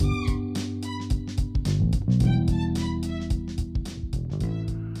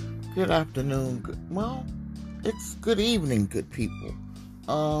Good afternoon. Well, it's good evening, good people.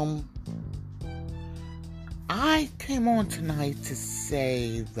 Um, I came on tonight to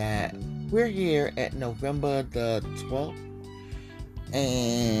say that we're here at November the 12th,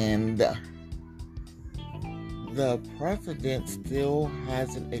 and the president still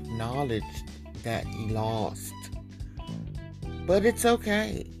hasn't acknowledged that he lost. But it's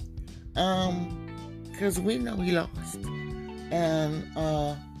okay. Because we know he lost. And,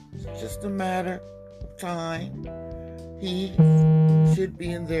 it's just a matter of time. He should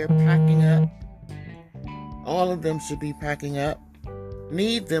be in there packing up. All of them should be packing up.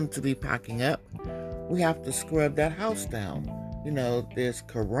 Need them to be packing up. We have to scrub that house down. You know, there's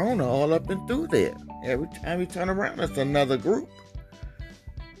corona all up and through there. Every time we turn around, it's another group.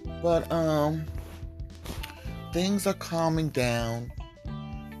 But, things are calming down.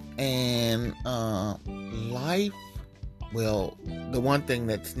 And, life, well, the one thing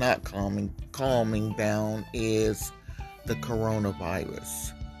that's not calming down is the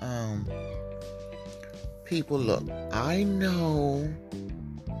coronavirus. People, look, I know,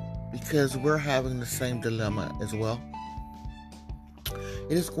 because we're having the same dilemma as well.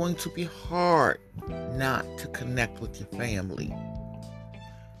 It is going to be hard not to connect with your family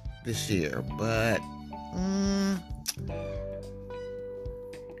this year, but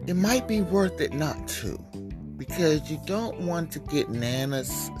it might be worth it not to, because you don't want to get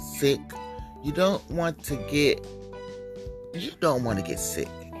nanas sick. You don't want to get sick.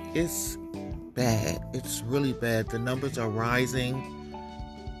 It's bad. It's really bad. The numbers are rising.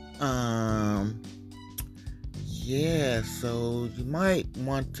 Yeah, so you might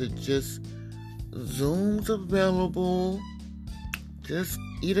want to just, Zoom's available. Just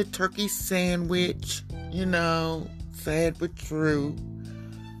eat a turkey sandwich, sad but true.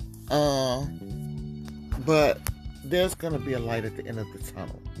 But there's gonna be a light at the end of the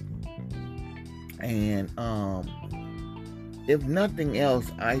tunnel. And if nothing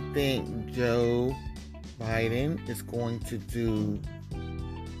else, I think Joe Biden is going to do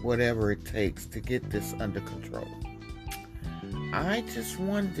whatever it takes to get this under control. I just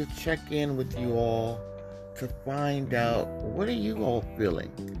wanted to check in with you all to find out, what are you all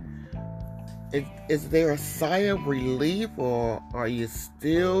feeling? Is there a sigh of relief, or are you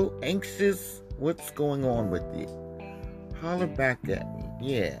still anxious? What's going on with you? Holler back at me.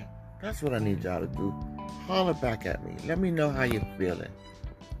 Yeah, that's what I need y'all to do. Holler back at me. Let me know how you're feeling.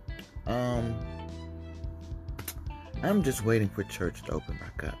 I'm just waiting for church to open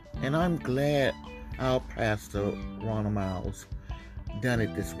back up. And I'm glad our pastor, Ronald Miles, done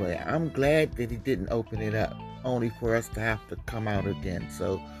it this way. I'm glad that he didn't open it up, only for us to have to come out again.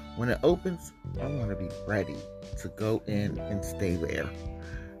 So when it opens, I want to be ready to go in and stay there.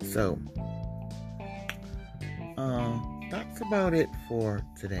 So, that's about it for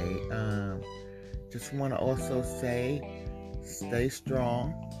today. Just want to also say, stay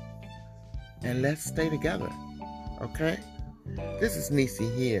strong and let's stay together. Okay? This is Nisi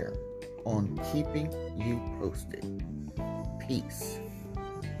here on Keeping You Posted. Peace.